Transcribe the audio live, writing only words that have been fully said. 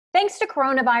Thanks to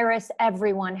coronavirus,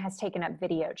 everyone has taken up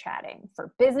video chatting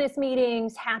for business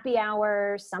meetings, happy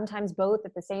hours, sometimes both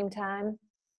at the same time.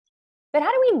 But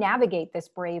how do we navigate this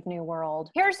brave new world?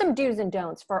 Here are some do's and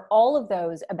don'ts for all of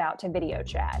those about to video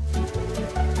chat.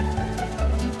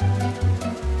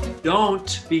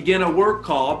 Don't begin a work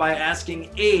call by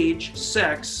asking age,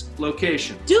 sex,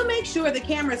 location. Do make sure the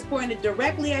camera is pointed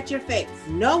directly at your face.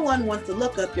 No one wants to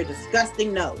look up your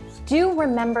disgusting nose. Do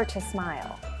remember to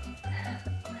smile.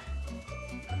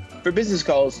 For business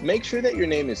calls, make sure that your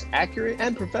name is accurate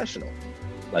and professional,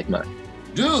 like mine.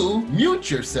 Do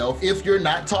mute yourself if you're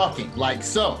not talking, like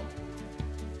so.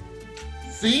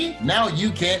 See, now you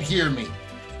can't hear me.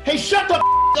 Hey, shut the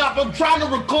up, I'm trying to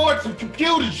record some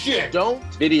computer shit. Don't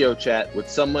video chat with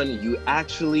someone you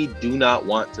actually do not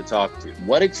want to talk to.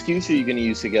 What excuse are you gonna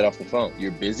use to get off the phone?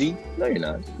 You're busy? No, you're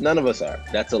not. None of us are.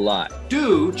 That's a lie.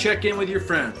 Do check in with your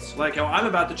friends, like how I'm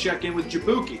about to check in with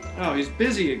Jaboukie. Oh, he's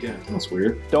busy again. That's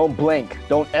weird. Don't blink.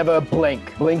 Don't ever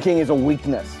blink. Blinking is a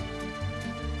weakness.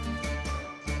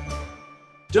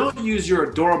 Don't use your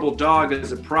adorable dog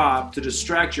as a prop to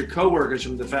distract your coworkers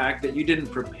from the fact that you didn't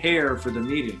prepare for the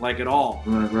meeting, like at all.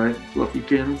 Right?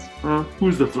 Fluffykins? Huh?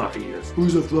 Who's the fluffiest?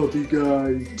 Who's the fluffy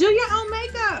guy? Do your own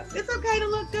makeup. It's okay to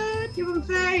look good. Give them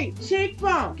fade,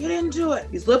 cheekbone. Get into it.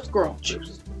 These lips grow.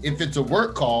 If it's a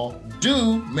work call,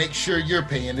 do make sure you're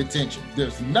paying attention.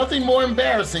 There's nothing more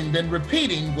embarrassing than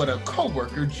repeating what a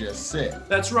coworker just said.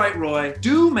 That's right, Roy.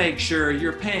 Do make sure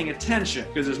you're paying attention,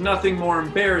 because there's nothing more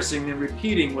embarrassing than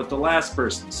repeating what the last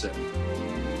person said.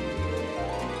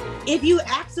 If you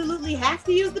absolutely have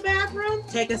to use the bathroom,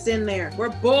 take us in there. We're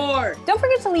bored. Don't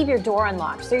forget to leave your door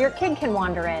unlocked so your kid can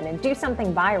wander in and do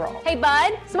something viral. Hey,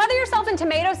 bud, smother yourself in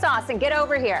tomato sauce and get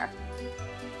over here.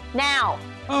 Now.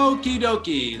 Okie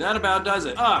dokie, that about does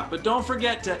it. But don't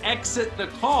forget to exit the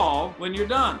call when you're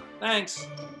done. Thanks.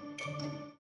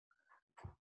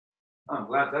 I'm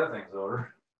glad that thing's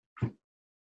over.